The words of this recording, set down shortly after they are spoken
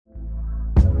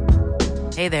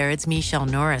Hey there, it's Michelle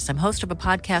Norris. I'm host of a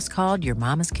podcast called Your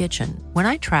Mama's Kitchen. When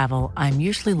I travel, I'm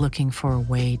usually looking for a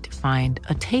way to find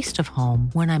a taste of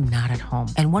home when I'm not at home.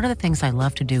 And one of the things I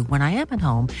love to do when I am at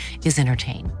home is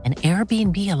entertain. And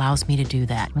Airbnb allows me to do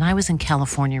that. When I was in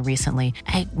California recently,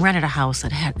 I rented a house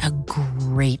that had a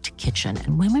great kitchen.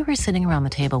 And when we were sitting around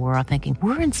the table, we were all thinking,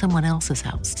 we're in someone else's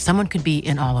house. Someone could be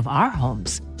in all of our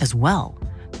homes as well.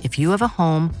 If you have a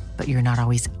home, but you're not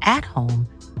always at home,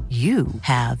 you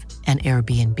have an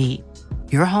Airbnb.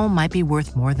 Your home might be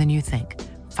worth more than you think.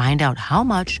 Find out how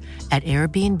much at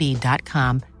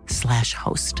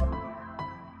airbnb.com/host.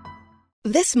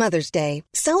 This Mother's Day,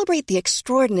 celebrate the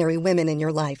extraordinary women in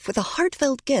your life with a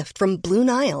heartfelt gift from Blue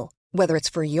Nile. Whether it's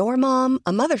for your mom,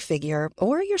 a mother figure,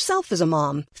 or yourself as a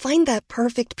mom, find that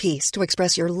perfect piece to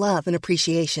express your love and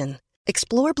appreciation.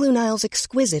 Explore Blue Nile's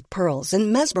exquisite pearls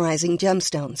and mesmerizing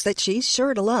gemstones that she's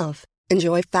sure to love.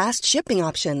 Enjoy fast shipping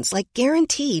options like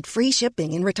guaranteed free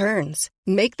shipping and returns.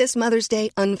 Make this Mother's Day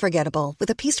unforgettable with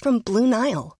a piece from Blue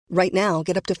Nile. Right now,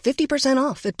 get up to 50%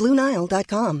 off at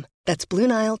BlueNile.com. That's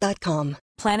BlueNile.com.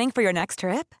 Planning for your next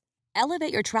trip?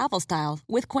 Elevate your travel style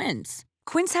with Quince.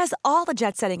 Quince has all the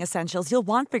jet-setting essentials you'll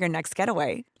want for your next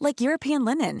getaway, like European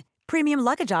linen, premium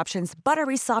luggage options,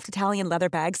 buttery soft Italian leather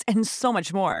bags, and so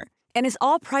much more. And is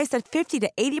all priced at 50 to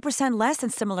 80% less than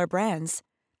similar brands.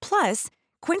 Plus,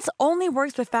 Quince only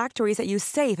works with factories that use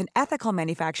safe and ethical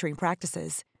manufacturing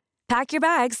practices. Pack your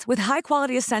bags with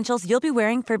high-quality essentials you'll be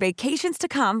wearing for vacations to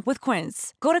come with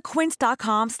Quince. Go to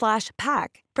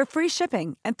quince.com/pack for free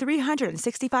shipping and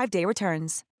 365-day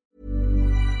returns.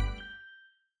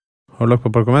 Har du lagt på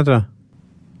parkometeret?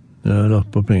 Jeg har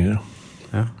lagt på penger.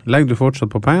 Ja. Legger du fortsatt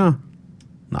på penger?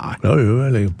 Nei. Ja, jo,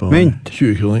 jeg legger på Mynt?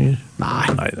 20 kroner. Nei.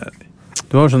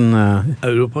 Du har sånn...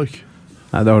 Europark.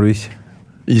 Nei, det har du ikke.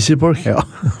 Easy Park. Ja.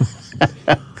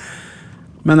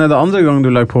 Men er det andre gang du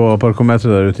legger på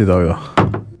parkometeret der ute i dag da?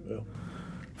 Ja.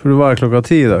 For du var her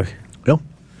 10:00 i dag. Ja.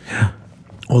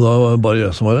 Og da var det bare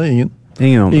jeg som var her, ingen.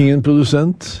 Ingen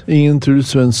produsent, ingen Truls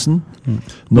Svendsen,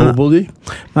 nobody.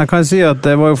 Men jeg kan si at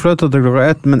det var jo flyttet til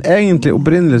 1:00, men egentlig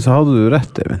opprinnelig så hadde du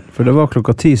rett, Eivind. For det var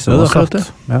 10:00 som var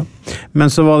satt. Ja. Men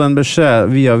så var det en beskjed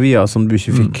via som du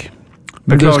ikke fikk.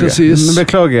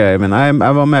 Beklager, Eivind.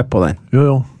 Jeg var med på den.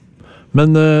 Jo.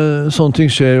 Men sånne ting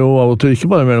skjer jo av og til, ikke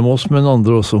bare mellom oss, men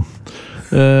andre også.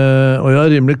 Og jeg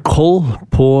har rimelig koll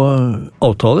på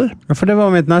avtaler. Ja, for det var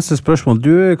mitt neste spørsmål.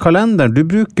 Kalenderen, du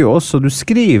bruker jo også, du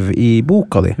skriver i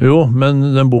boka di. Jo, men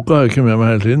den boka har jeg ikke med meg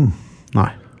hele tiden.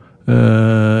 Nei.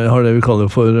 Jeg har det vi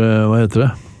kaller for, hva heter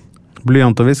det?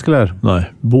 Blyant og viskelær? Nei,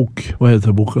 bok. Hva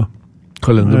heter boka?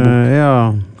 Kalenderbok.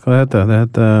 Ja, hva heter det? Det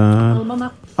heter...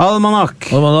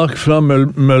 Almanakk fra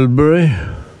Mulberry.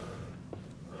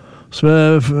 Som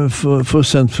jeg får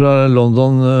sendt fra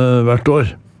London hvert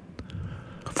år.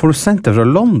 Får du sendt det fra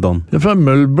London? Ja, fra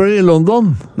Mulberry i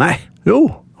London. Nei.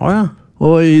 Jo. Ja.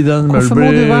 Og i den Hvorfor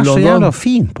Mulberry i London... Hvorfor må du være så jævla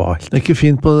fin på alt? Det er ikke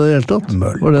fint på det hele tatt. Det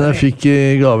var den jeg fikk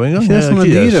i gave en gang. Ikke det som en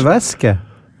dyrevæske?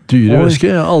 Dyrevæske?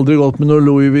 Jeg har aldri gått med noe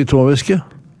Louis Vuitton-væske.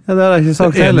 Ja, det har jeg ikke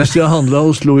sagt heller. Det eneste jeg handlet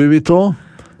hos Louis Vuitton,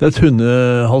 det er et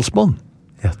hundehalsbånd.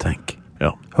 Ja, tenk.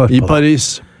 Ja. I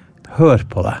Paris. Hør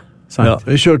på det. Ja,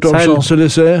 vi kjørte opp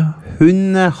Champs-Élysées.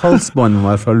 Hundehalsbånd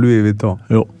var fra Louis Vuitton.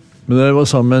 Jo. Men jeg var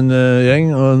sammen med en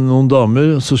gjeng og noen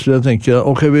damer, så skulle jeg tenke,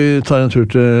 ok, vi tar en tur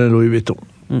til Louis Vuitton.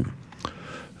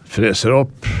 Freser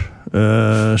opp,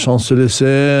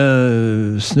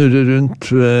 Champs-Élysées, snurrer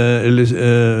rundt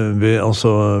ved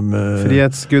altså...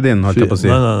 Frihetsgudinn, holdt jeg på å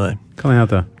si. Nei. Hva den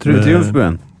heter?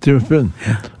 Triumfbuen. Triumfbuen.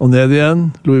 Og ned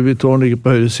igjen, Louis Vuitton ligger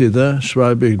på høyre side,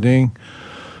 svær bygning,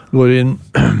 går inn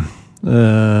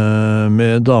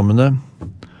med damene,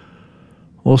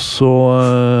 og så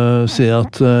sier jeg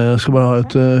at jeg skal bare ha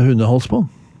et hundehalsbånd.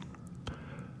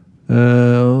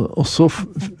 Og så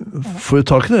får vi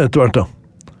tak i det etter hvert da.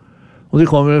 Og de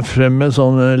kommer frem med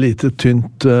sånn lite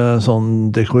tynt, sånn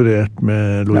dekorert med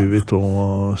Louis Vuitton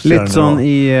og stjerner. Litt sånn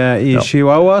i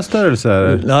Chihuahua-størrelse?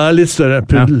 Nei, litt større,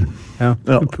 puddel. Ja.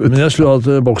 Men jeg skulle ha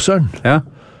til bokseren. Ja.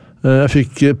 Jeg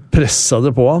fikk presset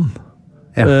det på han.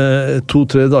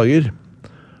 2-3 dager.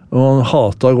 Og han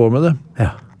hatet å gå med det.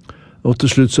 Ja. Og til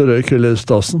slutt så røyk hele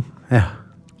stasen. Ja.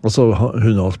 Og så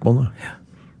hundehalsbåndet.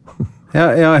 Ja.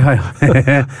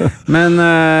 Men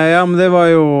det var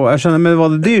jo, jeg skjønner, men var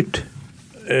det dyrt?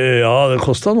 Ja, det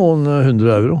kostet noen 100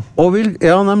 euro.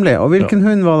 Ja, nemlig. Og hvilken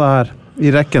hund var det her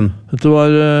i rekken? Dette var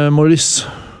Maurice.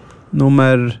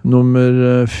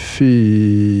 Nummer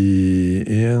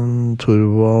 4,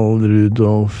 Torvald,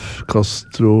 Rudolf,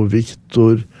 Castro,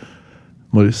 Victor,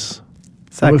 Maurice.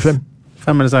 6. Nummer 5.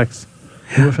 5 eller 6?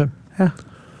 Nummer 5. Ja.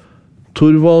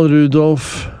 Torvald,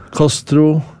 Rudolf,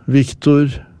 Castro, Victor,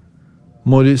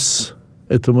 Maurice.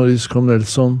 Etter Maurice kom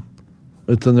Nelson.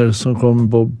 Etter Nelson kom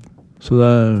Bob. Så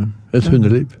det et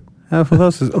hundeliv. Ja,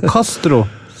 fantastisk. Og Castro,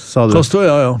 sa du? Castro,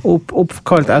 ja.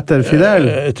 Oppkalt etter Fidel?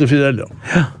 Etter Fidel,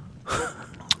 ja.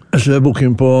 Jeg skrev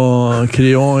boken på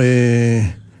Crillon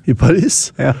i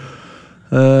Paris. Ja.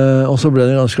 Og så ble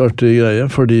det en ganske artig greie,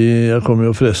 fordi jeg kom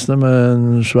jo frestende med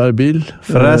en svær bil.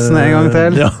 Frestende en gang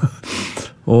til? Ja.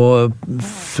 Og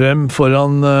frem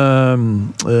foran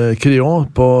Crillon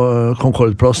på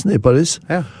Concorde-plassen i Paris.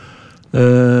 Ja.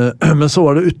 Men så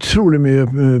var det utrolig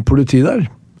mye politi der.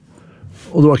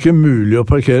 Og det var ikke mulig å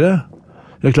parkere.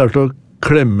 Jeg klarte å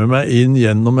klemme meg inn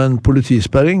gjennom en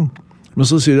politisperring. Men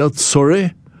så sier de at sorry,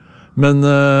 men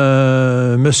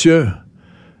monsieur,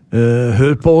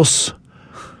 hør på oss.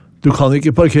 Du kan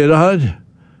ikke parkere her,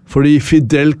 fordi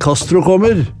Fidel Castro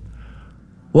kommer.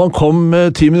 Og han kom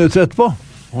 10 minutter etterpå.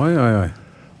 Oi.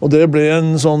 Og det ble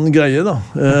en sånn greie, da.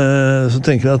 Så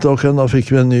tenker jeg at ok, da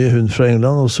fikk vi en ny hund fra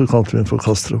England, og så kalte vi den for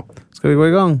Castro. Skal vi gå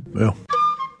i gang? Ja.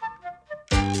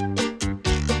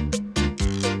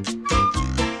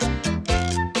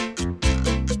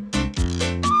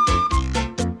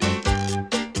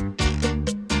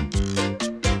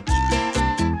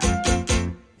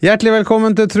 Hjertelig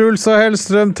velkommen til Truls og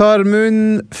Hellstrøm tar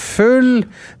munnen full.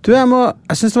 Du, jeg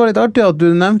synes det var litt artig at du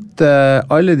nevnte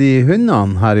alle de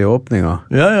hundene her i åpninga.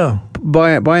 Ja.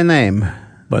 By name.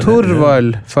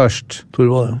 Torvald først.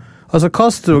 Torvald, ja. Altså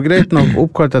Castro, greit nok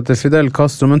oppkalt etter Fidel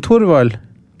Castro, men Torvald?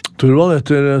 Torvald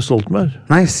etter Stoltenberg.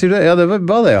 Nei, sier du det? Ja, det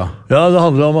var det, ja. Ja, det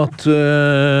handler om at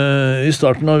i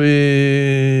starten nå er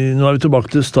vi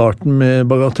tilbake til starten med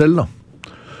Bagatell, da.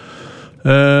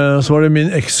 Så var det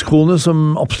min ekskone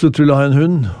som absolutt ville ha en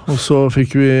hund, og så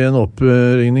fikk vi en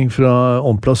oppringning fra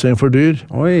Omplassering for dyr.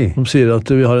 Oi. Som sier at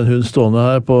vi har en hund stående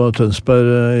her på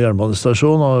Tønsberg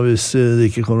jernbanestasjon, og hvis de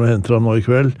ikke kommer og henter ham nå i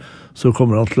kveld, så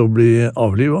kommer han til å bli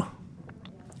avlivet.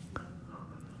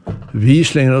 Vi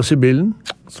slenger oss i bilen.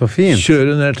 Så fint.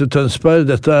 Kjører ned til Tønsberg.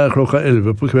 Dette er klokka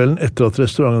 11 på kvelden etter at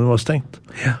restauranten var stengt.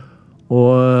 Ja.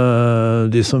 Og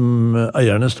de som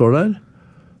eierne står der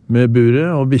med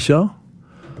buret og bikkja.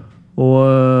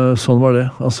 Og sånn var det.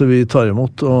 Altså vi tar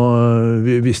imot, og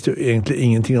vi visste jo egentlig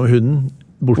ingenting om hunden,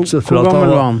 bortsett fra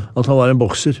at han var en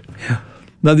bokser. Ja.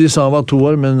 Nei, de sa han var 2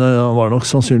 år, men han var nok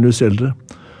sannsynligvis eldre.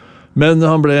 Men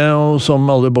han ble jo, som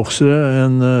alle boksere,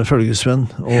 en følgesvenn,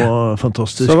 og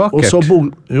fantastisk. Så vakkert.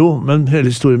 Og men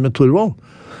hele historien med Torvald,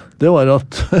 det var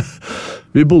at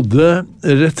vi bodde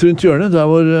rett rundt hjørnet, der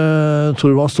hvor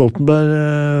Torvald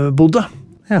Stoltenberg bodde.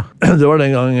 Ja. Det var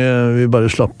den gang vi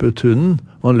bare slapp ut hunden,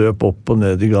 og han løp opp og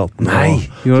ned i gaten. Nei!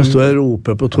 Så stod jeg og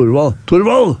ropet på Torvald.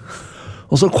 Torvald!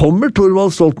 Og så kommer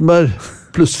Torvald Stoltenberg,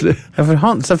 plutselig. Ja,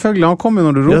 for selvfølgelig, han kom jo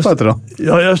når du ropet etter han.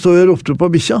 Ja, jeg stod og ropte på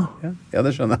bikkja. Ja,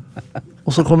 det skjønner jeg.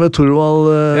 Og så kom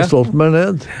Torvald Stoltenberg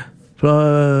ned,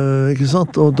 ikke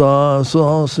sant? Og da, så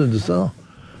han syntes det da.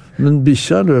 Men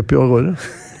bikkja løp jo av gårde.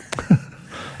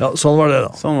 Ja, sånn var det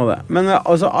da. Sånn var det. Men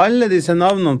altså, alle disse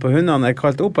navnene på hundene er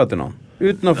kalt opp etter noen.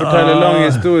 Uten å fortelle lang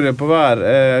historie på hver.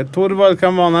 Torvald,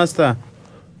 hvem var neste?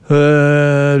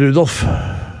 Rudolf.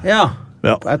 Ja,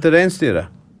 etter reinsdyret.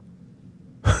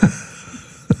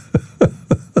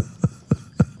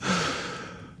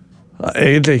 Nei,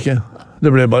 egentlig ikke.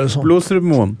 Det ble bare sånn.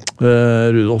 Blodstrupmoen.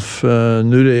 Rudolf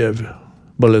Nurejev,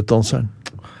 ballettdanseren.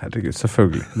 Herregud,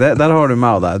 selvfølgelig. Der har du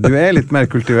meg og deg. Du er litt mer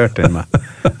kultivert enn meg.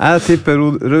 Jeg tipper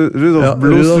Rudolf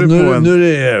Blodstrupmoen.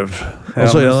 Nurejev.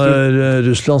 Altså en av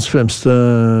Russlands fremste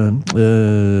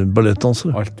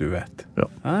ballettdansere. Alt du vet. Ja.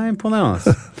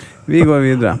 Imponerende. Vi går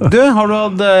videre. Du, har du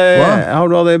hatt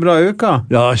en bra uke?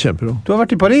 Ja, kjempebra. Du har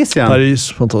vært i Paris igjen? Paris,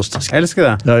 fantastisk. Elsker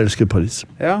det? Jeg elsker Paris.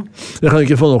 Ja. Jeg kan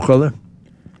ikke få nok av det.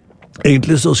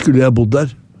 Egentlig så skulle jeg bodd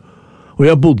der. Og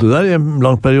jeg bodde der i en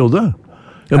lang periode.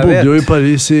 Jeg bodde jo i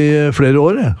Paris i flere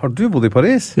år. Har du bodd i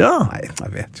Paris? Ja. Nei,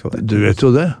 jeg vet jo det. Du vet jo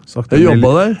det. Jeg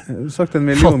jobbet der.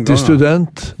 Fattig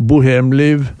student,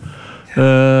 bohemliv.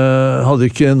 Hadde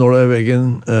ikke nåla i veggen.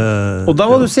 Og da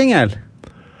var du single?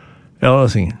 Ja, jeg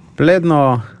var single. Ble det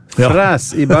noe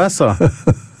fræs i bæsa?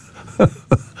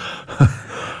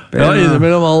 Ja,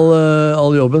 innimellom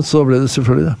all jobben så ble det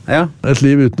selvfølgelig det. Ja. Et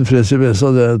liv uten fres i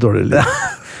bæsa, det er et dårlig liv.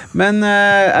 Men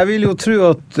jeg vil jo tro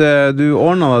at du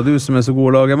ordnet deg, du som er så god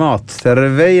å lage mat, til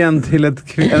veien til en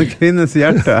kvinnes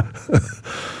hjerte.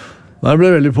 Nei, jeg ble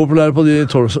veldig populær på de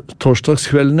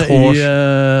torsdagskveldene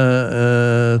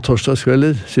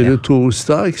torsdagskvelder, sier du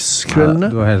torsdagskveldene?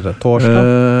 Ja, du har helt rett,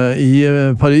 torsdag. I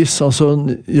Paris, altså,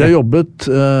 jeg jobbet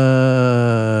på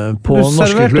Norskeklubben. Du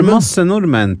serverte masse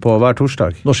nordmenn på hver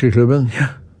torsdag. Norskeklubben.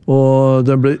 Ja. Og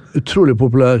den ble utrolig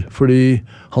populær, fordi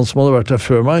han som hadde vært der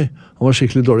før meg, han var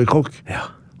skikkelig dårlig kokk. Ja.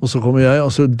 og så kommer jeg,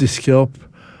 og så disker jeg opp.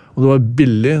 Og det var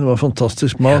billig, det var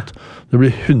fantastisk mat. Det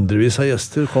blir hundrevis av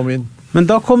gjester, kom inn. Men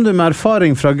da kom du med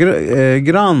erfaring fra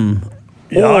Gran,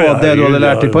 og det du hadde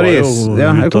lært i Paris.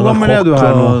 Hvor gammel er du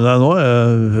her nå? Nei, nå er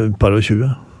jeg par og 20.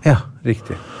 Ja,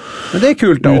 riktig. Men det er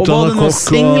kult da. Og var det noen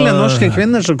single norske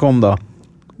kvinner som kom da?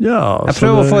 Ja. Jeg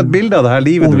prøver å få et bilde av det her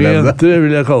livet du levde. Unge jenter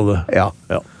vil jeg kalle det. Ja.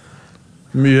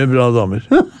 Mye bra damer.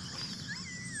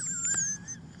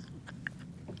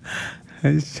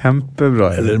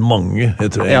 Kjempebra. Eller mange, jeg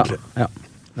tror egentlig. Ja.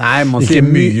 Nei, man ikke sier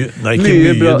mye, nei, ikke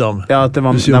mye damer. Ja, det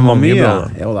var mye bra.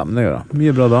 Jo da, men det gjør det.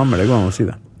 Mye bra damer, det går an å si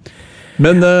det.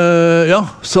 Men,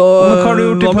 så... Men hva har du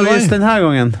gjort i Paris denne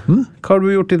gangen? Hva har du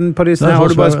gjort i Paris? Nei, har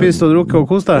du bare spist og drukket og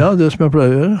kost deg? Ja, det som jeg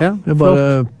pleier å gjøre. Ja, det er bare,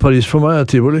 Paris for meg er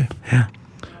Tivoli. Ja.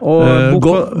 Og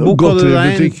boka du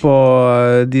deg inn på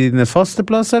dine faste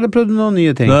plasser, eller prøvde du noen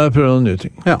nye ting? Nei, jeg prøvde noen nye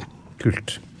ting. Ja,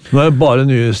 kult. Nå er det bare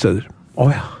nye steder.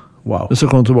 Åja, wow. Jeg skal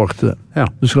komme tilbake til det. Ja.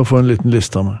 Du skal få en liten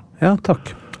liste av meg. Ja,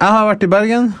 takk. Jeg har vært i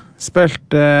Bergen,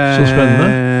 spilt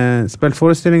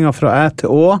forestillinger fra Æ til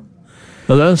Å.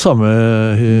 Ja, det er den samme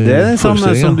Det er den samme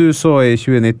som du så i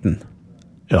 2019.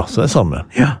 Ja, så det er samme.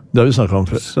 Ja. Det har vi snakket om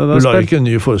før. Du lager ikke en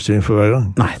ny forestilling for hver gang.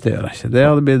 Nei, det gjør jeg ikke. Det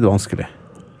hadde blitt vanskelig.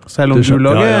 Selv om du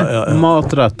lager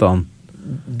matrettene.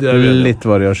 Det er litt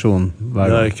variasjon hver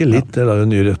gang. Det er ikke litt, jeg lager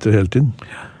nye retter hele tiden.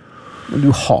 Men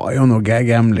du har jo noen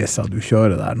gamliser du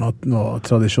kjører der, noen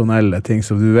tradisjonelle ting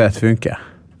som du vet funker.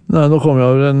 Nei, nå kom jeg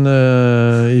over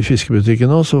i fiskebutikken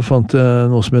nå, så fant jeg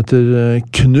noe som heter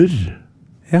knurr.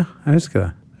 Ja, jeg husker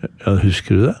det. Ja,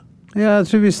 husker du det? Ja, jeg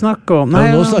tror vi snakket om... Nei,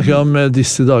 nå snakker jeg om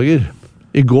disse dager.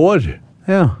 I går.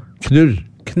 Ja. Knurr.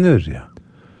 Knurr, ja.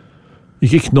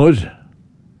 Ikke knorr.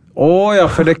 Ja,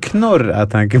 for det er knorr jeg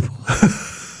tenker på.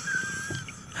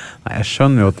 Nei, jeg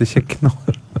skjønner jo at det ikke er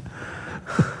knorr.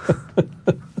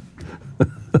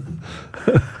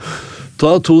 Ta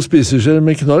 2 spiseskjeer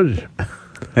med knorr.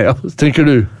 Ja. Tenker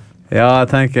du? Ja, jeg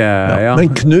tenker, ja.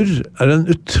 Men knurr er en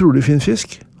utrolig fin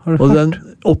fisk. Og den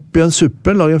oppi en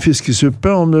suppe, lag en fiskesuppe,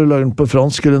 om du lager den på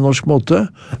fransk eller norsk måte.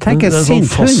 Jeg tenker sint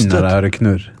hund når jeg hører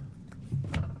knurr.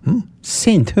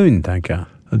 Sint hund, tenker jeg.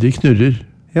 Ja, de knurrer.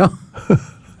 Ja.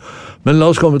 Men la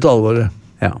oss komme til alvoret.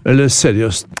 Ja. Eller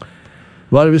seriøst.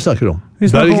 Hva er det vi snakker om?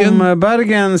 Vi snakker om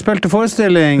Bergen spilte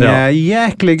forestilling.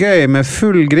 Jæklig gøy med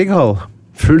full Grigghall.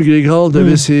 Full Grigghall, det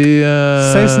vil si...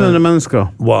 1600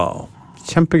 mennesker. Wow.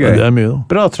 Kjempegøy. Ja, det er mye da.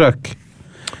 Bra trøkk.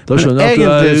 Da skjønner jeg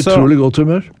at du er utrolig godt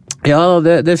humør. Ja,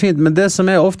 det er fint, men det som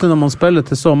er ofte når man spiller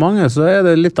til så mange, så er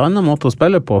det litt annen måte å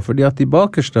spille på, fordi at de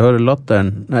bakerste hører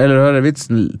latteren, eller hører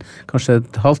vitsen kanskje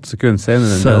et halvt sekund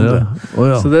senere enn de andre.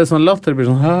 Så det er sånn latter blir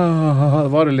sånn, det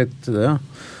varer litt, ja.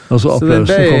 Og så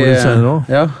opplevelsen kommer litt senere også.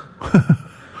 Ja.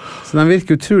 Så den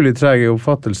virker utrolig treg i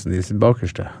oppfattelsen i sin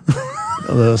bakerste.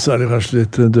 Ja, det er særlig kanskje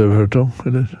litt døvhørt om,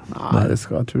 eller? Nei, det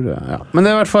skal jeg tro det, ja. Men det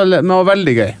er i hvert fall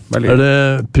veldig gøy. Er det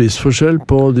prisforskjell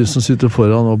på de som sitter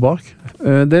foran og bak?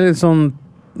 Det er litt sånn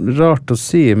rart å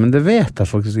si, men det vet jeg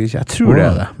faktisk ikke. Jeg tror det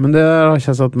er det, men det har jeg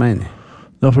ikke satt meg inn i.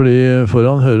 Ja, fordi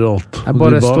foran hører alt. Jeg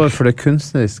bare står for det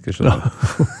kunstneriske. Ja.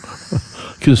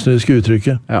 Kunstneriske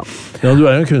uttrykket. Ja, du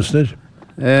er jo en kunstner.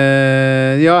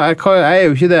 Jeg er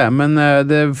jo ikke det, men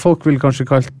folk vil kanskje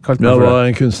kalt meg for det. Ja, hva er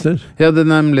en kunstner? Ja, det er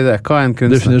nemlig det. Hva er en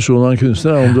kunstner? Definisjonen av en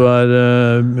kunstner er om du er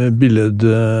billed...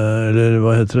 eller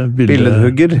hva heter det?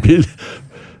 Billedhugger?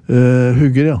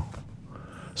 Hugger, ja.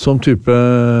 Som type...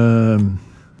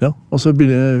 Ja, altså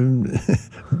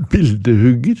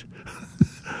bildehugger.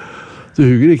 Du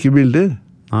hugger ikke bilder.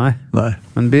 Nei.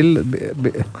 Men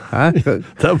hæ?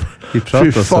 Fy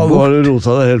faen, nå har du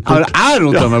rotet deg helt bort. Har jeg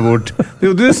rotet meg bort? Det er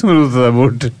jo du som rotet deg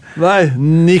bort. Nei,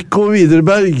 Nico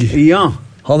Widerberg. Ja.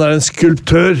 Han er en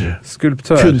skulptør.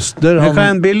 Kunstner. Hva er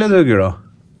en billedhugger da?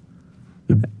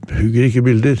 Du hugger ikke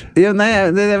bilder. Ja, nei,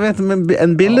 jeg vet, men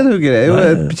en billedhugger er jo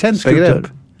et kjent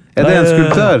begrep. Er det en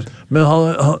skulptør?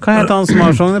 Hva heter han som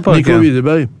har Sogneparken? Nico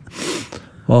Widerberg.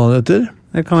 Hva han heter?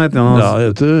 Det kan hete han. Ja, han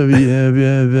heter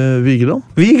Vigeland.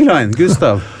 Vigeland,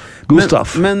 Gustav.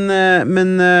 Men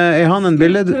er han en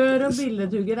Skulptør og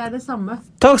billedhugger er det samme.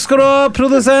 Takk skal du ha,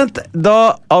 produsent.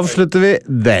 Da avslutter vi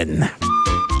den.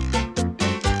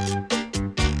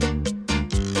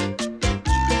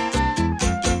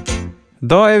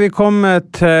 Da er vi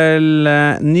kommet til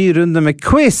ny runde med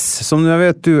quiz, som jeg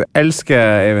vet du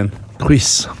elsker, Eivind.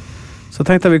 Quiz. Så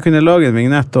tenkte jeg vi kunne lage en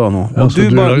vignett også nå. Og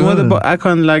jeg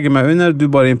kan legge meg under, du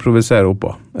bare improviserer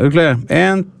oppå. Er du klar?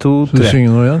 1, 2, 3. Så du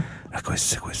synger noe igjen?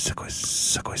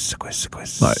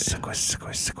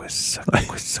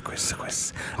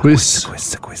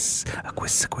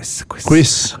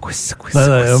 Quiz.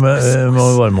 Nei, jeg må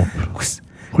varme opp.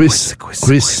 Quiz.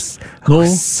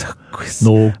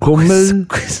 Nå kommer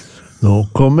quiz. Nå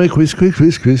kommer quiz.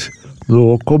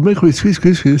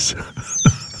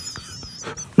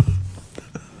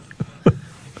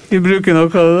 Vi bruker noe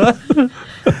av det der.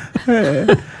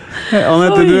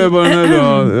 Annette, du bare nødt til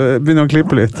å begynne å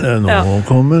klippe litt. Nå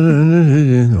kommer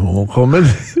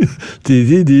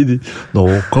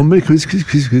quiz.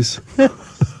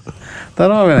 Der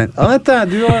har vi den. Annette,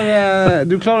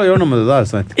 du klarer å gjøre noe med det der,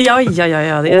 sant? Ja. Jeg synes det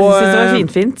var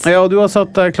fint. Ja, du har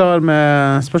satt deg klar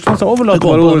med spørsmål, så overlatt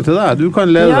bare ordet til deg. Du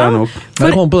kan lede der nok.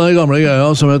 Jeg kom på den gamle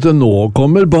greia som heter Nå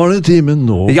kommer barnetimen.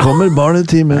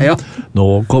 Ja.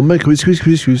 Nå kommer quiz.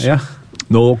 Ja.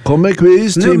 Nå kommer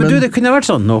quiz-timen. Men du, det kunne vært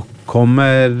sånn. Nå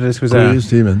kommer, skal vi se,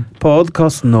 quiz-timen.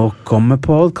 Podcasten. Nå kommer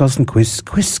podcasten. Quiz.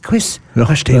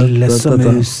 Vær stille som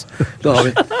mus. Da har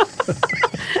vi.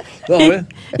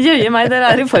 Jøye meg,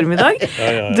 dere i form i dag.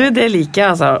 Du, det liker jeg,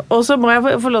 altså. Og så må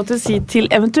jeg få lov til å si til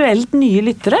eventuelt nye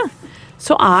lyttere,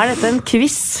 så dette en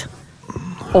quiz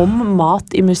om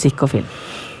mat i musikk og film.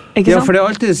 Ikke sant? Ja, for det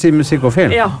alltid å si musikk og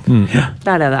film. Ja,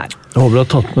 det det er. Jeg håper du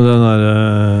har tatt med den der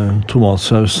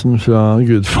tomatsausen fra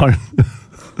Gudfaren.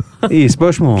 I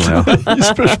spørsmålet, ja. I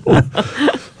spørsmålet.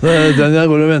 Det den jeg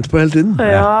går og venter på hele tiden.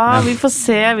 Ja, vi får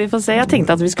se. Jeg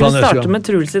tenkte at vi skulle starte med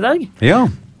Truls i dag. Ja.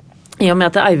 I og med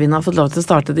at Eivind har fått lov til å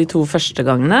starte de 2 første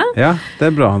gangene. Ja,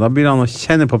 det bra. Da blir han å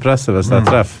kjenne på presset hvis jeg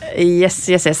treffer. Yes.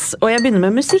 Og jeg begynner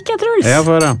med musikk, Truls. Ja,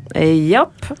 for det.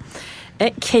 Japp.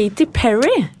 Katy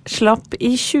Perry slapp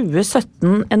i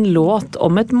 2017 en låt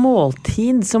om et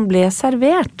måltid som ble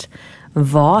servert.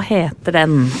 Hva heter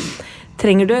den?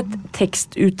 Trenger du et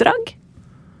tekstutdrag?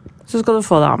 Så skal du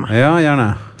få det av meg. Ja, gjerne.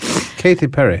 Katy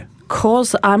Perry.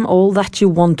 'Cause I'm all that you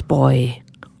want, boy.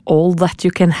 All that you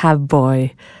can have,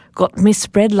 boy. Got me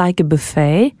spread like a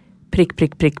buffet. Prikk,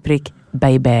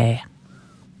 baby.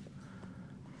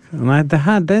 Nei,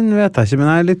 den vet jeg ikke,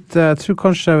 men jeg tror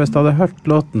kanskje hvis jeg hadde hørt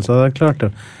låten, så hadde jeg klart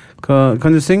det.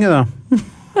 Kan du synge da?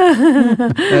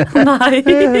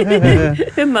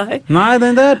 Nei. Nei,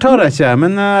 den der tar jeg ikke,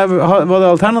 men var det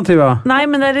alternativer? Nei,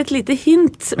 men det et lite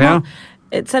hint. Ja.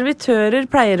 Servitører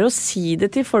pleier å si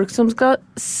det til folk som skal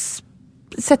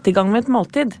sette i gang med et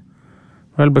måltid.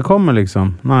 Vel bekomme,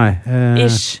 liksom? Nei.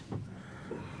 Ish.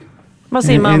 Hva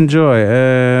sier man? Enjoy.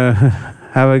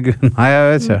 Have a good... Nei, jeg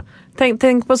vet ikke.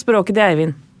 Tenk på språket til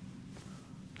Eivind.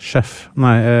 Sjef.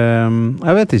 Nei,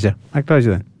 jeg vet ikke. Jeg klarer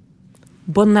ikke den.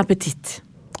 Bon appetit.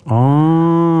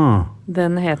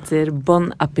 Den heter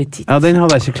Bon appetit. Ja, den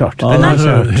hadde jeg ikke klart.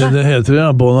 Det heter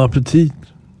Bon appetit.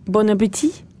 Bon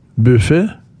appetit?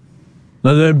 Buffet?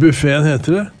 Nei, buffeten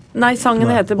heter det. Nei, sangen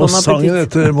heter Bon appetit. Og sangen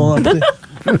heter Bon appetit.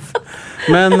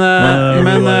 Men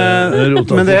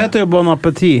det heter jo Bon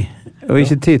appetit, og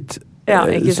ikke titt. Ja,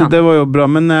 ikke sant. Så det var jo bra,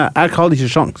 men jeg hadde ikke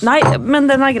sjans. Nei, men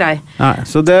den grei. Nei,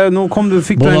 så nå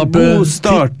fikk du en god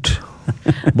start.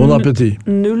 Bon appetit.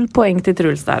 0 poeng til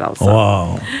Truls der, altså.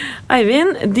 Wow.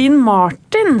 Eivind, Dean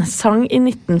Martin sang i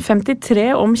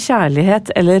 1953 om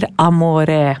kjærlighet eller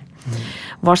amore.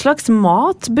 Hva slags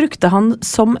mat brukte han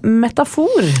som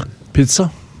metafor? Pizza.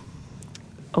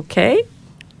 Ok.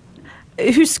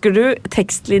 Husker du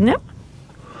tekstlinja?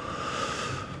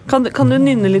 Kan du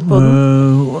nynne litt på den?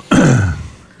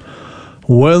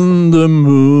 When the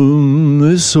moon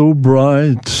is so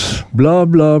bright, bla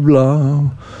bla bla,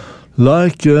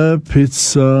 like a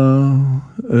pizza.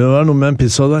 Det var noe med en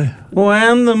pizzadeig.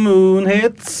 When the moon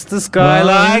hits the sky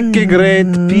like a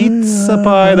great pizza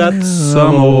pie, that's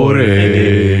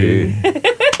amore.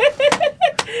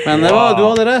 Men du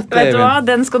hadde rett, Eivind. Vet du hva?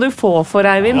 Den skal du få for,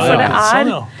 Eivind, for det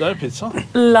er pizza.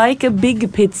 Like a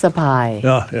big pizza pie.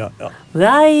 Ja. Det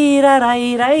er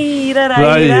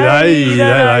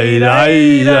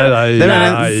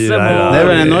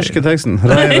vel den norske teksten.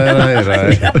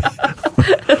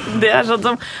 Det sånn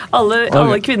som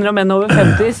alle kvinner og menn over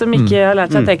 50 som ikke har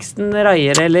lært seg teksten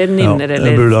raier eller nynner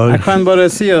eller... Jeg kan bare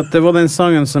si at det var den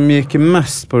sangen som gikk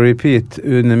mest på repeat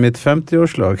under mitt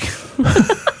 50-årslag.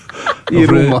 I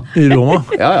Roma.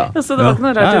 Ja. Så det var ikke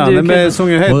noe rart at du kunne... Det ble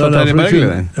sunget høyt av Terje Bergli,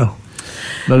 den. Ja.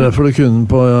 Det er derfor du kunne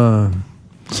på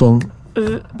sånn...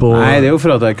 Nei, det er jo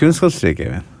for at jeg kunnskapsrik,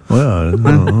 Eivind.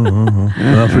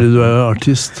 Ja, fordi du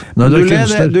artist. Nei, du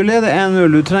kunstner. Du leder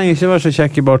 1-0, du trenger ikke være så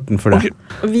kjekk i barten for det. Okay.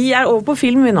 Vi over på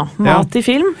film vi nå. Mat i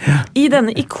film. I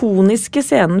denne ikoniske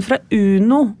scenen fra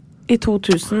Uno i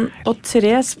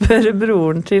 2003 spør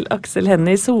broren til Aksel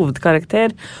Hennies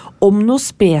hovedkarakter om noe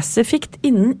spesifikt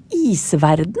innen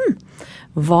isverden.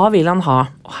 Hva vil han ha?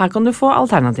 Her kan du få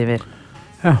alternativer.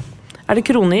 Ja. Det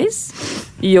kroneis,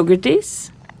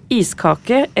 yoghurtis,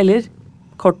 iskake eller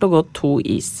kort og godt 2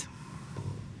 is?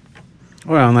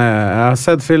 Nei, jeg har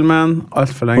sett filmen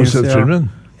alt for lenge siden. Har du sett filmen?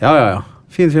 Ja.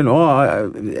 Fin film.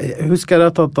 Jeg husker jeg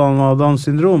rett at han har Downs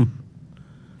syndrom?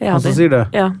 Ja, han som sier det?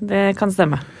 Ja, det kan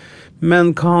stemme.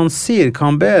 Men hva han sier, hva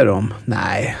han ber om?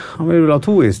 Nei, han vil vel ha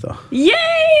 2 is da.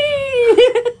 Yay!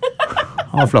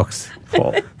 Han har flaks.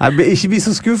 Nei, ikke bli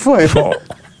så skuffet.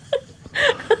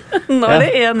 Nå det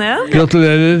 1-1.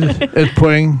 Gratulerer, 1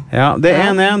 poeng. Ja, det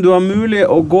 1-1. Du har mulig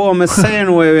å gå med seier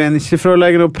nå, Eivind. Ikke for å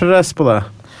legge noe press på deg.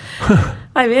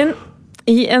 Eivind,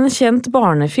 i en kjent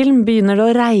barnefilm begynner det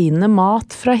å regne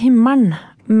mat fra himmelen.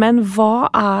 Men hva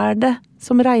det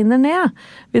som regner ned?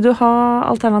 Vil du ha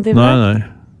alternativer? Nei.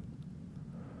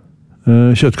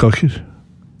 Kjøttkaker.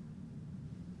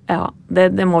 Ja,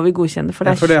 det må vi godkjenne, for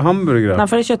det for det hamburgere. Nei,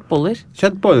 for det kjøttboller.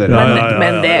 Kjøttboller?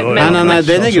 Nei,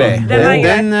 den grei.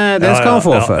 Den skal han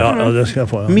få for. Ja, det skal jeg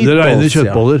få, ja. Det regner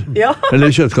kjøttboller. Ja. Eller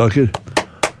kjøttkaker.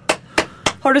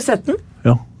 Har du sett den?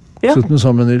 Ja. Sett den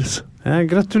sammen med Nils.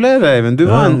 Gratulerer, Eivind. Du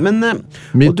var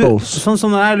sånn som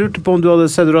jeg lurte på om du hadde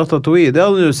sett Ratatouille, det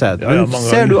hadde du sett. Men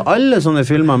ser du alle sånne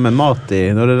filmer med mat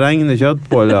i, når det regner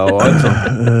kjøttboller og alt sånt?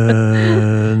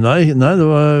 Nei, det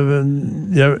var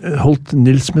jeg holdt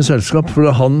Nils med selskap, for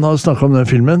han har snakket om den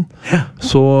filmen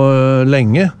så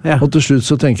lenge, og til slutt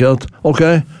så tenker jeg at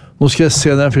ok, nå skal jeg se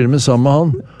den filmen sammen med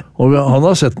han, og han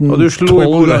har sett den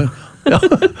 12 ganger. Ja,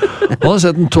 han har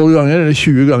sett den 12 ganger eller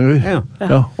 20 ganger.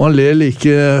 Og han ler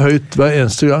like høyt hver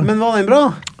eneste gang. Men var den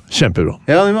bra? Kjempebra.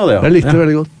 Ja, den var det, Jeg likte det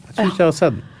veldig godt. Jeg tror ikke jeg har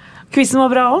sett den. Quizen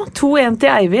var bra også. 2-1 til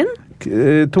Eivind.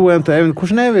 2-1 til Eivind.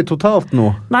 Hvordan vi totalt nå?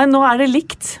 Nei, nå det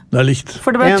likt. Det likt.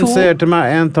 For det ble 2. En seier til meg,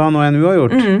 en til han og en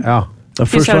uavgjort. Ja.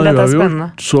 Først var det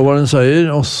uavgjort, så var det en seier,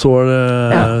 og så var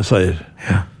det seier.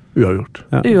 Uavgjort.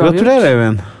 Gratulerer,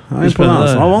 Eivind. Det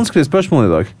var vanskelig spørsmål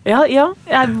i dag. Ja,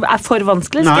 jeg for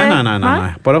vanskelig.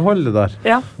 Nei. Bare hold det der.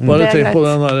 Ja, bare tenk på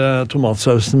den der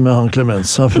tomatsausen med han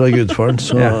Clemenza fra Gudfaren.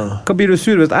 Så... Hva blir du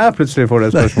sur hvis jeg plutselig får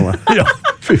det spørsmålet? Ja,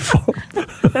 fy faen.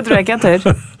 Det tror jeg ikke jeg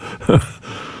tør.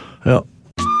 Ja.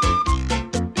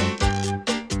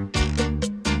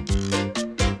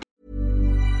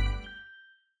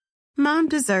 Mom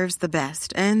deserves the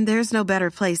best, and there's no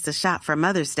better place to shop for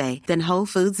Mother's Day than Whole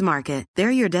Foods Market.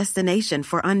 They're your destination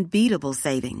for unbeatable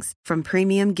savings, from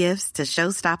premium gifts to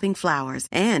show-stopping flowers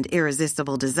and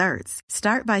irresistible desserts.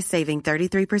 Start by saving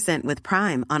 33% with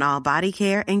Prime on all body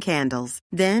care and candles.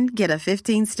 Then get a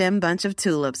 15-stem bunch of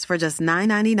tulips for just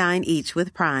 $9.99 each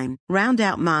with Prime. Round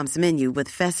out Mom's menu with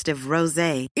festive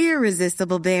rosé,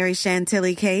 irresistible berry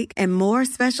chantilly cake, and more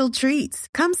special treats.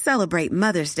 Come celebrate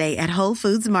Mother's Day at Whole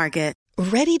Foods Market.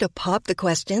 Ready to pop the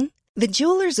question? The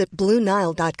jewelers at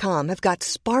BlueNile.com have got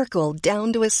sparkle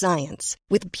down to a science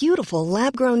with beautiful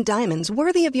lab-grown diamonds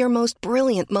worthy of your most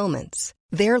brilliant moments.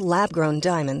 Their lab-grown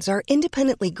diamonds are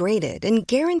independently graded and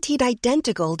guaranteed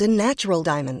identical to natural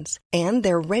diamonds, and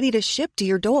they're ready to ship to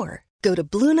your door. Go to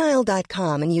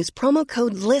BlueNile.com and use promo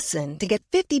code LISTEN to get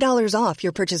 $50 off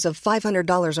your purchase of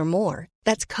 $500 or more.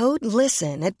 That's code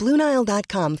LISTEN at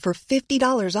BlueNile.com for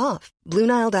 $50 off.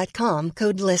 BlueNile.com,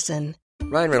 code LISTEN.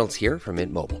 Ryan Reynolds here from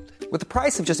Mint Mobile. With the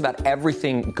price of just about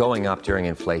everything going up during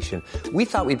inflation, we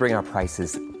thought we'd bring our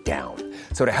prices down.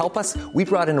 So to help us, we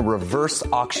brought in a reverse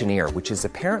auctioneer, which is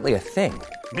apparently a thing.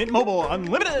 Mint Mobile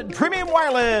Unlimited Premium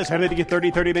Wireless. How to get 30,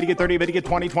 30, bit to get 30, bit to get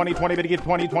 20, 20, 20, bit to get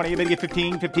 20, 20, bit to get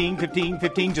 15, 15, 15,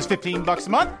 15, just $15 a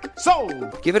month?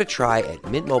 Sold! Give it a try at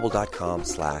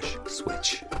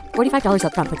mintmobile.com/switch. $45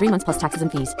 up front for 3 months plus taxes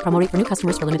and fees. Promo rate for new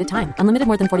customers for limited time. Unlimited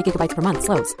more than 40 gigabytes per month.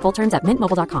 Slows full terms at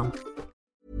mintmobile.com.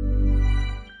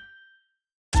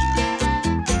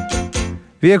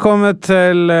 Vi kommet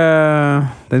til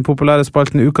den populære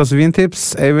spalten Ukas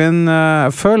vintips. Eivind, jeg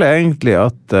føler egentlig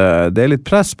at det litt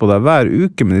press på deg hver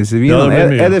uke med disse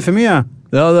vinene. Ja, det for mye?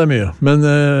 Ja, det mye. Men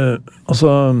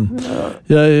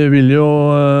jeg vil jo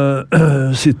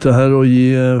sitte her og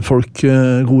gi folk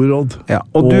gode råd. Ja,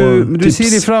 og du sier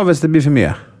ifra hvis det blir for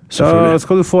mye. Så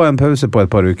skal du få en pause på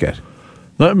et par uker.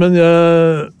 Nei, men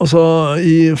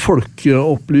i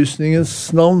folkeopplysningens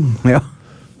navn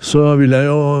så vil jeg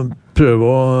jo prøve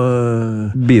å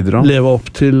bidra. Leve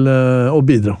opp til å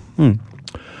bidra.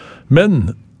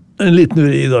 Men en liten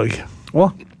vri i dag.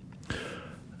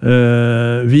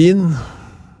 Vin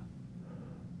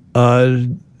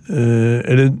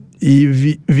eller i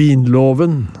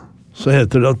vinloven så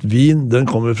heter det at vin, den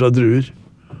kommer fra druer.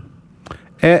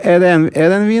 Er det en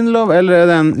vinlov, eller er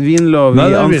det en vinlov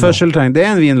i anførseltegn? Det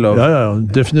er en vinlov. Ja.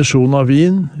 Definisjonen av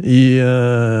vin i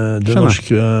det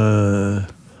norske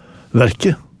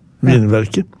verket,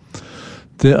 vinverket,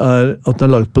 det at den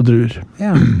laget på druer.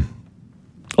 Ja.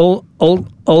 All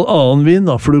annen vin,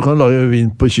 da, for du kan lage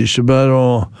vin på kirsebær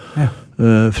og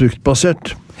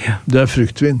fruktbasert. Det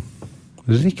fruktvin.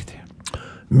 Riktig.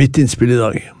 Mitt innspill i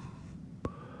dag.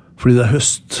 fordi det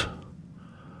høst.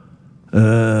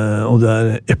 Og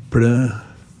det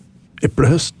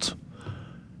eplehøst.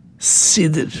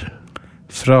 Sider.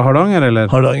 Fra Hardanger, eller?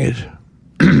 Hardanger.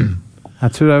 Jeg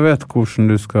tror jeg vet hvordan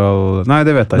du skal... Nei,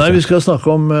 det vet jeg ikke. Nei, vi skal snakke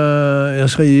om... Jeg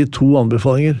skal gi 2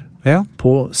 anbefalinger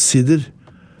på sider.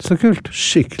 Så kult.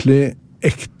 Skikkelig,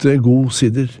 ekte, god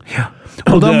sider. Ja.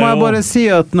 Og da må jeg bare si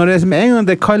at når en gang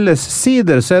det kalles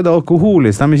sider, så det alkohol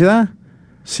i, stemmer ikke det?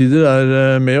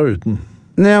 Sider med og uten.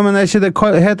 Nei, men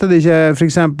heter det ikke for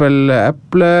eksempel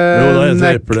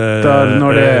eplenektar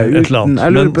når det et eller annet.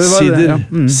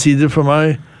 Men sider for meg,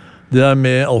 det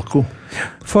med alko.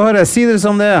 Få høre, sider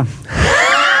som det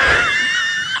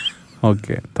Ok,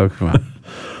 takk for meg.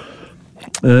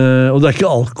 Og det ikke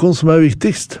alkoen som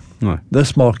viktigst. Nei. Det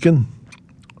smaken.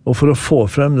 Og for å få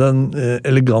frem den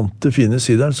elegante, fine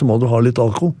sideren, så må du ha litt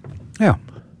alko. Ja.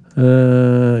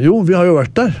 Jo, vi har jo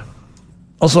vært der.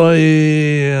 Altså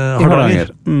i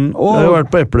Hardanger. Og jeg har vært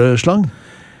på epleslang.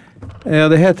 Ja,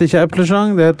 det heter ikke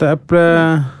epleslang, det heter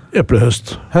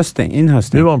eplehøst.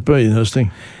 Innhøsting. Vi var på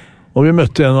innhøsting. Og vi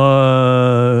møtte en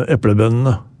av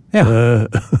eplebøndene. Ja.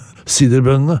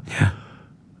 Siderbøndene. Ja.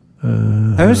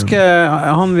 Jeg husker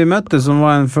han vi møtte som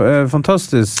var en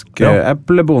fantastisk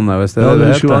eplebonde, hvis det det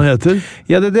heter. Hva han heter?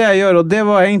 Ja, det det jeg gjør, og det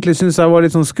var egentlig, synes jeg, var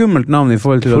litt sånn skummelt navn i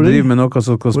forhold til å drive med noe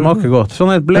som skal smake godt.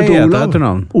 Sånn et Bleie til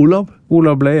etternavn. Olav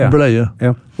Bleie.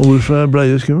 Ja. Og hvorfor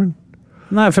Bleie skummelt?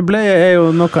 Nei, for Bleie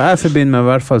jo noe jeg forbinder med, i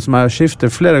hvert fall, som jeg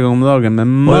skifter flere ganger om dagen, med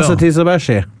masse tis og bæsj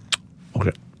i. Ok.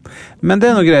 Men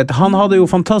det noe greit. Han hadde jo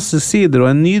fantastisk sider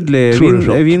og en nydelig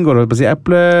vingård, holdt på å si,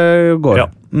 eplegård. Ja.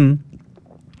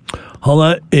 Han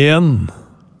 1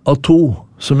 av 2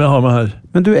 som jeg har med her.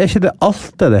 Men du, ikke det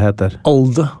Alte det heter?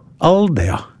 Alde,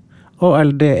 ja.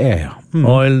 ALDE, ja.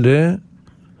 ALD.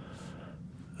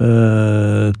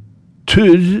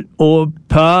 Turr og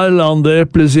perlende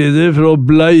eplesider fra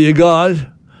Bleiegard.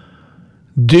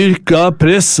 Dyrka,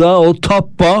 pressa og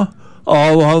tappa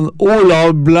av han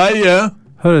Olav Bleie.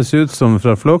 Høres ut som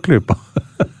fra Flåklypa.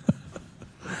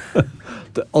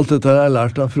 Alt dette har jeg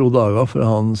lært av Frode Aga, for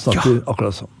han snakker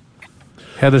akkurat sånn.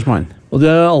 Hedersmann. Og det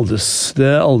Aldes.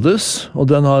 Og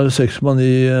den har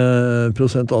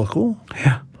 6,9% alkohol.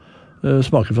 Ja.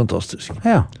 Smaker fantastisk.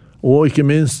 Ja. Og ikke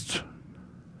minst,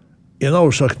 en av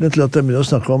årsakene til at jeg begynner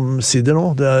å snakke om sider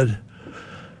nå, det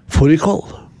fårikål.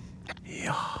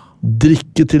 Ja.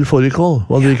 Drikke til fårikål.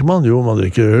 Hva drikker man? Jo, man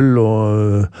drikker øl og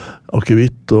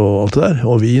akevitt og alt det der.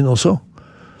 Og vin også.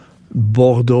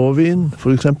 Bordeaux-vin,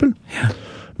 for eksempel. Ja.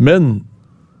 Men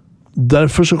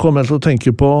derfor så kommer jeg til å tenke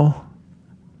på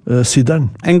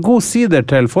sideren. En god sider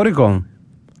til fårikålen?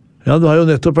 Ja, det har jo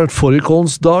nettopp vært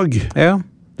fårikålens dag. Ja.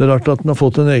 Det rart at den har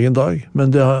fått en egen dag, men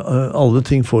alle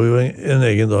ting får jo en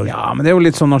egen dag. Ja, men det jo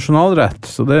litt sånn nasjonalrett,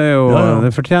 så det jo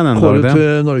det fortjener en dag. Kåret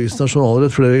til Norges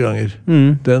nasjonalrett flere ganger.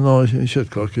 Den og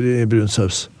kjøttkaker i brun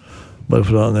saus, bare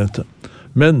for å ha nevnt det.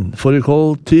 Men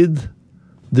fårikåltid,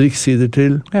 drikk sider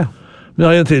til. Ja. Men jeg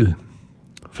har en til.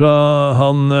 Fra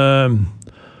han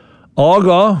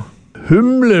Aga,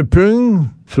 humlepung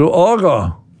fra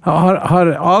Aga. Har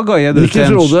Aga gitt ut Ikke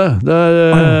Frode, det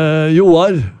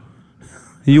Joar.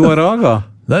 Joar Aga?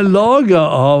 Det laget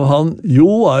av han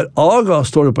Joar Aga,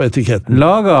 står det på etiketten.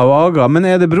 Laget av Aga, men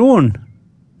det broren?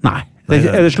 Nei.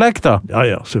 Er det slekta?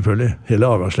 Ja, selvfølgelig. Hele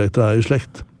Aga-slekta jo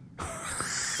slekt.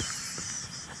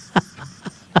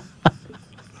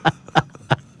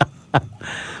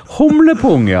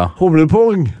 Humlepung, ja.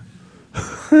 Humlepung.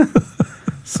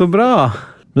 Så bra.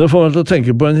 Men det får meg til å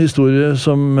tenke på en historie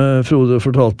som Frode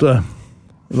fortalte.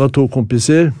 Det var 2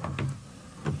 kompiser.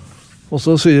 Og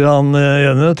så sier han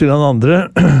ene til han andre,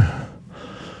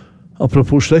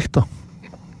 apropos slekt da.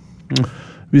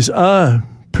 Hvis jeg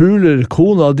puler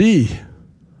kona di,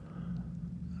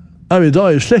 vi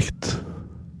da i slekt?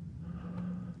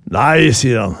 Nei,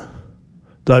 sier han.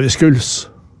 Da vi skuls.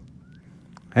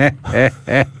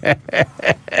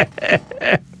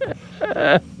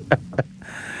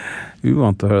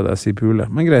 Uvant å høre deg si pule,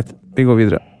 men greit, vi går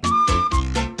videre.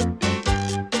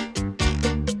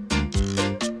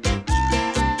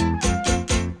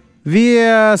 Vi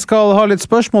skal ha litt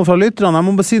spørsmål fra lytterne. Jeg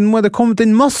må bare si, nå det kommet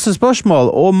inn masse spørsmål,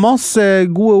 og masse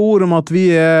gode ord om at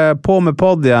vi på med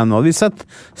podd igjen, og vi setter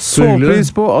så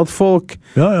pris på at folk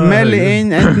melder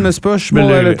inn, enten med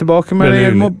spørsmål eller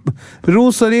tilbakemeldinger.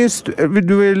 Ros og ris,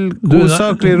 du vil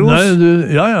hovedsakelig ros?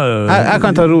 Nei, jeg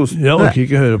kan ta ros. Jeg orker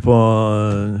ikke høre på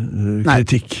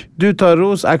kritikk. Nei, du tar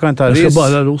ros, jeg kan ta ris. Jeg skal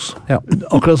bare ha ros. Ja.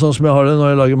 Akkurat sånn som jeg har det når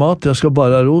jeg lager mat. Jeg skal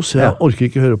bare ha ros. Jeg orker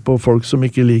ikke høre på folk som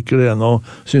ikke liker det ene og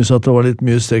synes at det var litt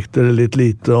mye stekt eller litt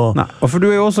lite. Nei, og for du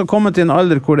jo også kommet i en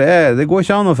alder hvor det går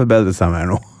ikke an å forbedre seg mer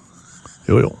nå.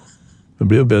 Jo. Det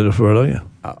blir jo bedre for hver dag, jeg.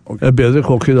 Ja, okay. Jeg er bedre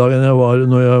kokk I dag enn jeg var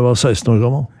når jeg var 16 år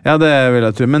gammel. Ja, det vil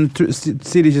jeg tro. Men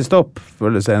sier de ikke stopp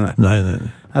før det senere? Nei.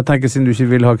 Jeg tenker siden du ikke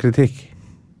vil ha kritikk.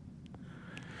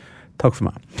 Takk for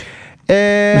meg. Du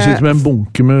sitter med en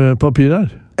bunke med papir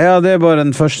her. Ja, det er bare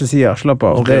den første siden. Slapp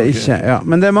av. Okay, det er ikke, ja.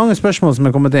 Men det er mange spørsmål som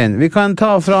er kommet inn. Vi kan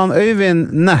ta fra han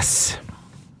Øyvind Ness.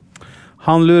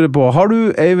 Han lurer på, har du,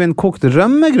 Øyvind, kokt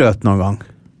rømmegrøt noen gang?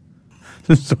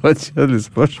 Så et kjedelig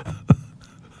spørsmål.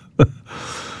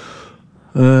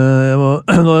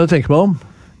 Når jeg tenker meg om,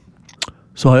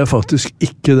 så har jeg faktisk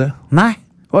ikke det. Nei,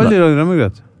 aldri lagd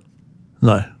rømmegrøt?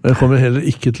 Nei, jeg kommer heller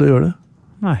ikke til å gjøre det.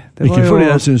 Nei, det ikke fordi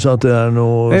jeg synes at det er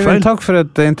noe feil. Øyvind, takk for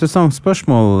et interessant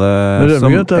spørsmål.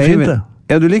 Rømmegrøt er fint, det.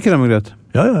 Ja, du liker rømmegrøt?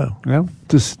 Ja.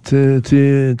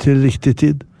 Til riktig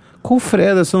tid. Hvorfor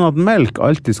er det sånn at melk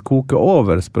alltid koker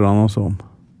over, spør han også om?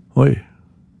 Oi,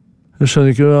 jeg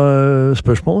skjønner ikke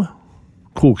spørsmålet.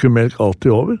 Koker melk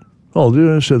alltid over? Det har aldri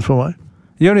skjedd for meg.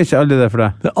 Gjør det ikke aldri det for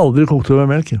deg? Jeg har aldri kokt over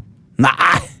melk.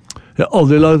 Nei! Jeg har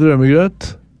aldri lagd rømmegrøt.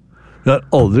 Jeg har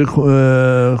aldri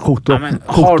kokt over melk.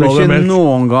 Har du ikke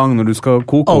noen gang når du skal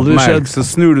koke opp melk, så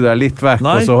snur du deg litt vekk,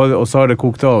 og så har det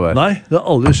kokt over? Nei, det har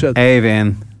aldri skjedd.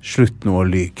 Eivind, slutt nå å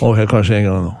lyge. Ok, kanskje en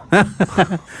gang nå.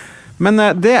 Men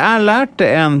det jeg lærte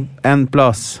en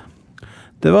plass,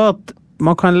 det var at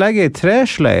man kan legge I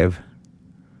tresleiv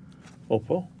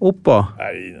oppå.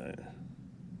 Nei.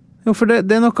 Jo, for det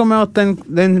er noe med at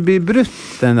den blir brutt,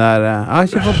 den der. Jeg har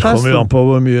ikke fått testet. Kommer jo an på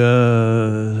hvor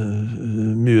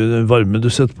mye varme du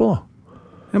setter på, da.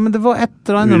 Ja, men det var et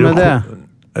eller annet med det.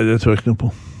 Nei, det tror jeg ikke noe på.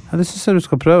 Ja, det synes jeg du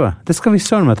skal prøve. Det skal vi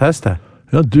søren meg teste.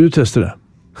 Ja, du tester det.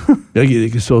 Jeg gidder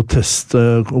ikke så å teste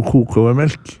og koke over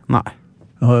melk. Nei.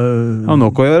 Har noe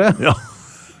å gjøre? Ja.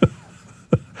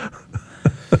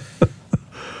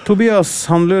 Tobias,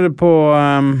 han lurer på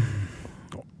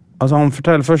han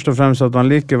forteller først og fremst at han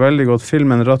liker veldig godt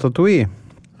filmen Ratatouille.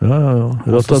 Ja.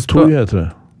 Ratatouille heter det.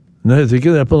 Det heter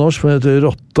ikke det på norsk, for det heter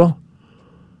Rotta.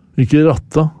 Ikke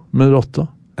Ratta, men Rotta.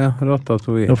 Ja,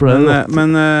 Ratatouille. Ja, for det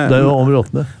er jo om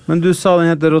rottene. Men du sa den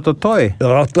heter Ratatouille?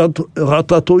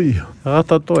 Ratatouille.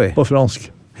 På fransk.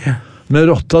 Ja. Men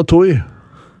Ratatouille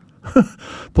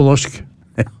på norsk.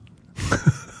 Ja.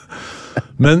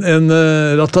 Men en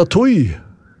ratatouille.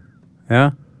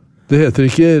 Ja. Det heter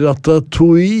ikke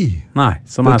ratatouille. Nei,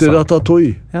 som jeg sa. Det heter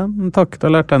ratatouille. Ja, men takk,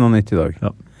 da lærte jeg noe nytt I dag.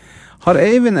 Ja. Har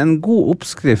Eivind en god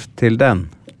oppskrift til den?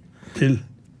 Til?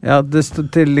 Ja, det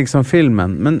står til liksom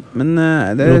filmen. Men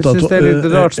det synes det litt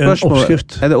rart spørsmål. En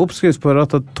oppskrift. Er det oppskrift på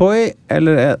ratatouille,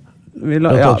 eller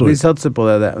ja, vi satser på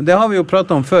det. Det har vi jo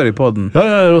pratet om før I podden. Ja,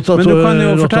 ratatouille. Men du kan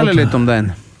jo fortelle litt om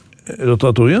den.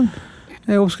 Ratatouille?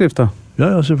 Det oppskrifta.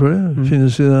 Ja, selvfølgelig. Det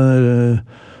finnes I den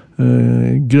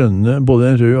grønne,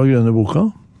 både den røde og grønne boka.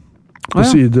 På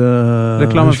side...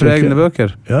 Reklame for egne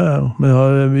bøker. Ja. Men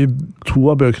I 2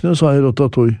 av bøkene så har jeg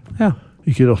ratatouille. Ja.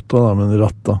 Ikke rotta da, men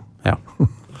ratta. Ja.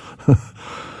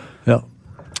 Ja.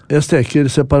 Jeg steker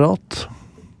separat.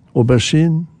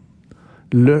 Aubergine,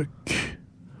 løk,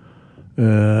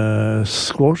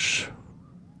 squash,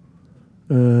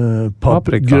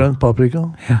 grønn paprika.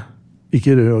 Ja.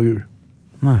 Ikke rød og gul.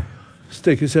 Nei.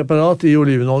 Steker separat I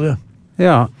olivenolje.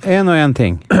 Ja, en og en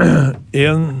ting.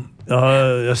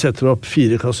 Jeg setter opp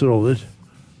 4 kasseroller,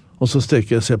 og så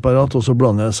steker jeg separat, og så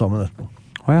blander jeg sammen etterpå.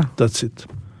 Ja. That's it.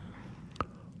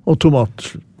 Og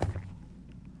tomat.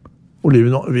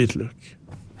 Olivenolje, hvitløk.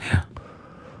 Ja.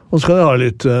 Og så kan jeg ha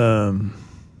litt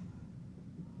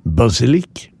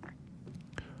basilikk.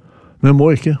 Men jeg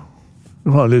må ikke.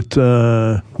 Jeg har litt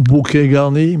bouquet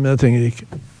garni, men jeg trenger ikke.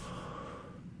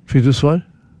 Fikk du svar?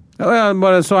 Ja,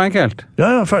 bare så enkelt.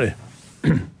 Ja, ferdig.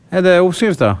 Er det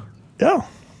oppskrift da? Ja.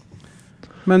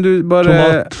 Men du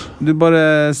bare... Tomat.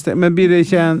 Men blir det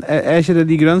ikke er ikke det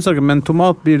de grønnsaker, men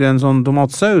tomat blir det en sånn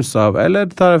tomatsaus av, eller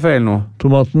tar jeg feil nå?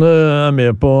 Tomatene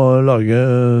med på å lage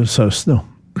sausen, ja.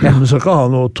 Du skal ikke ha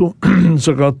noe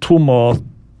skal ikke ha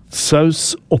tomatsaus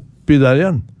oppi der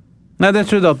igjen. Nei, det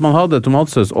trodde jeg at man hadde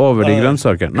tomatsaus over de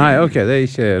grønnsakene. Nei, ok, det er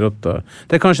ikke rotta.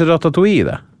 Det er kanskje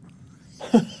ratatouille, det.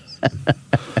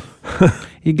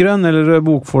 I grønn eller rød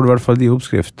bok får du I hvert fall de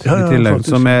oppskrift I tillegg, faktisk.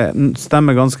 Som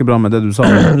stemmer ganske bra med det du sa.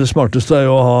 Det smarteste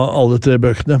jo å ha alle 3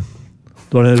 bøkene.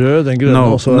 Du har den røde, den grønne,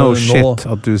 og så no shit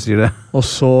at du sier det. Og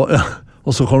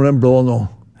så kommer den blå nå,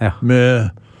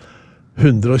 med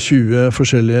 120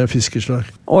 forskjellige fiskeslag.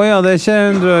 Åja, det er ikke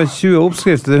 120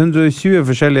 oppskrifter, det er 120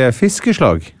 forskjellige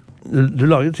fiskeslag. Du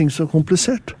lager ting så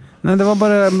komplisert. Nei, det var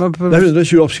bare... Det er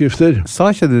 120 oppskrifter. Sa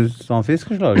ikke du sånn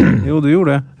fiskeslag? Jo, du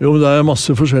gjorde det. Jo, men det er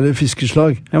masse forskjellige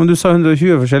fiskeslag. Ja, men du sa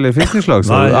 120 forskjellige fiskeslag,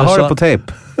 så jeg har det på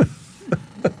tape.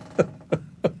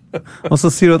 Og så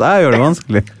sier du at jeg gjør det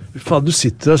vanskelig. faen, du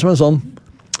sitter der som en sånn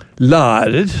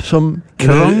lærer, som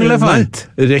kranglefant,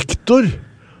 rektor,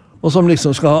 og som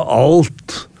liksom skal ha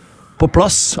alt på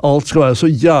plass. Alt skal være så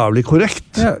jævlig korrekt.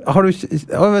 Ja,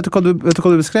 vet du hva du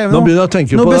beskrev nå? Nå begynner jeg å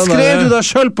tenke nå på beskrev du deg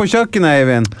selv på kjøkkenet,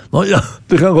 Eivind. Nå, ja,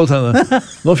 det kan godt hende.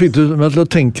 Nå fikk du meg til å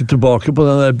tenke tilbake på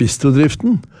den der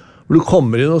bistrodriften, hvor du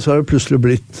kommer inn, og så har det plutselig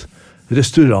blitt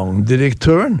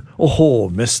restaurantdirektøren og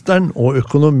hovmesteren og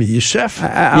økonomisjef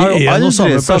i en og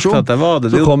samme person. Det var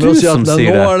det. Det er så jo du som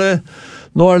sier det.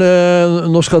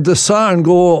 Nå skal desserten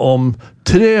gå om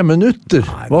 3 minutter.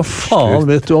 Hva faen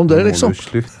vet du om det, liksom? Må du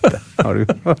slutte, har du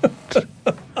hørt?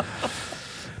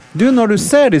 Du, når du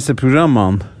ser disse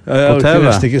programmene på TV... Jeg vil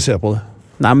nesten ikke se på det.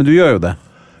 Nei, men du gjør jo det.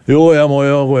 Jo, jeg må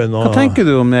jo gå inn og... Hva tenker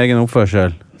du om egen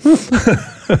oppførsel?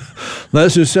 Nei,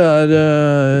 jeg synes jeg er...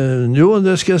 Jo,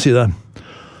 det skal jeg si deg.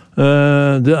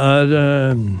 Det er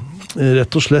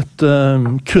rett og slett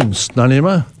kunstneren i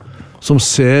meg som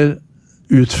ser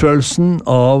utførelsen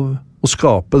av å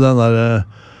skape den der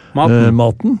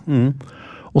maten.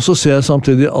 Og så ser jeg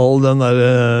samtidig all den der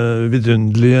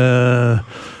vidunderlige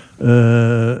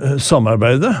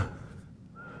samarbeidet.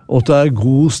 Og at det er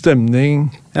god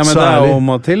stemning. Ja, men særlig. Det er jo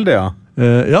Mathilde, ja.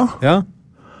 Ja.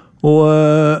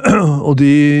 Og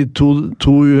de to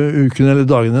ukene eller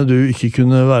dagene du ikke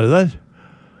kunne være der,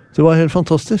 det var helt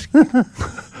fantastisk.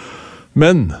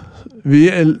 Men vi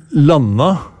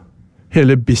landa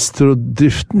hele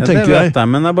bistrodriften, tenker jeg. Det vet jeg,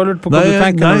 men jeg bare lurte på hva du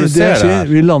tenker når du ser det her.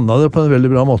 Vi landa det på en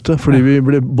veldig bra måte, fordi vi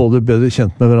ble både bedre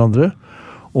kjent med hverandre,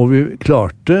 og vi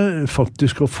klarte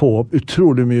faktisk å få opp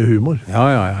utrolig mye humor.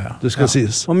 Ja. Det skal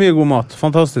sies. Og mye god mat.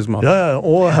 Fantastisk mat. Ja,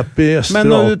 og happy gjester. Men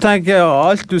når du tenker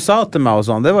alt du sa til meg og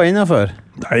sånn, det var innenfor?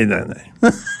 Nei.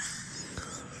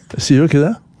 Jeg sier jo ikke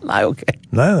det. Nei, ok.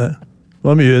 Nei. Det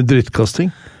var mye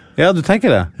drittkasting. Ja, du tenker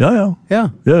det? Ja. Vi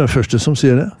er den første som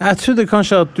sier det. Jeg trodde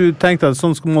kanskje at du tenkte at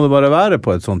sånn må det bare være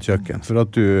på et sånt kjøkken, for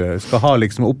at du skal ha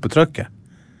liksom oppe trykket.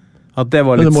 At det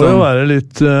var litt sånn... Men det må jo være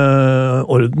litt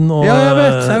orden og... Ja,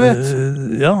 jeg vet.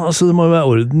 Ja, altså det må jo være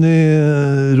orden i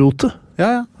rotet.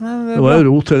 Ja. Det var jo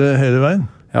rot hele veien.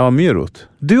 Ja, mye rot.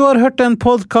 Du har hørt en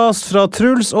podcast fra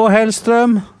Truls og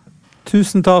Hellstrøm.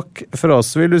 Tusen takk for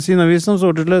oss. Vil du si noe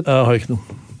visdomsord til slutt? Jeg har ikke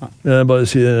noe. Jeg bare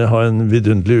sier ha en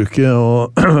vidunderlig uke,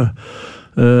 og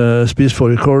spis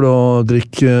fårikål og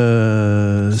drikk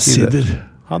sider.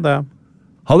 Ha det.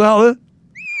 Ha det!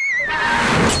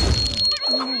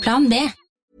 Plan B.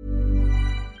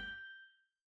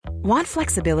 Want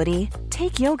flexibility?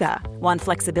 Take yoga. Want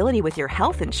flexibility with your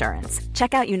health insurance?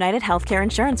 Check out United Healthcare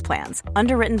Insurance Plans.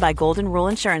 Underwritten by Golden Rule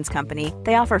Insurance Company,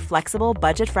 they offer flexible,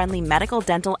 budget-friendly medical,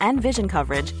 dental, and vision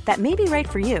coverage that may be right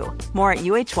for you. More at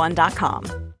uh1.com.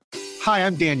 Hi,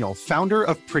 I'm Daniel, founder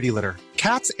of Pretty Litter.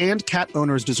 Cats and cat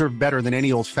owners deserve better than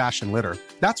any old-fashioned litter.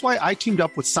 That's why I teamed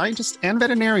up with scientists and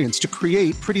veterinarians to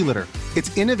create Pretty Litter.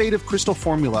 Its innovative crystal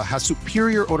formula has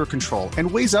superior odor control and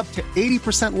weighs up to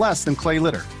 80% less than clay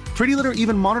litter. Pretty Litter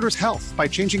even monitors health by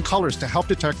changing colors to help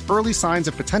detect early signs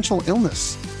of potential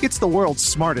illness. It's the world's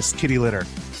smartest kitty litter.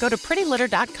 Go to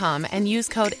prettylitter.com and use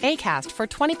code ACAST for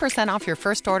 20% off your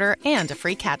first order and a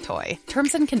free cat toy.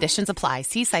 Terms and conditions apply.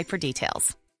 See site for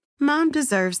details. Mom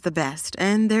deserves the best,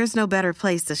 and there's no better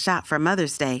place to shop for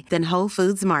Mother's Day than Whole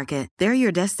Foods Market. They're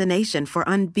your destination for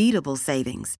unbeatable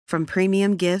savings, from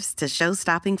premium gifts to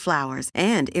show-stopping flowers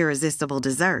and irresistible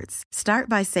desserts. Start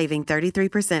by saving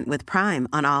 33% with Prime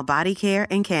on all body care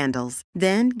and candles.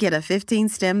 Then get a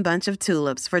 15-stem bunch of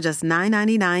tulips for just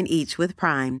 $9.99 each with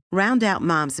Prime. Round out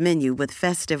Mom's menu with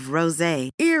festive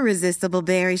rosé, irresistible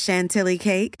berry chantilly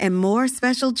cake, and more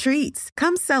special treats.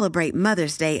 Come celebrate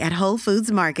Mother's Day at Whole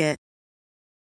Foods Market.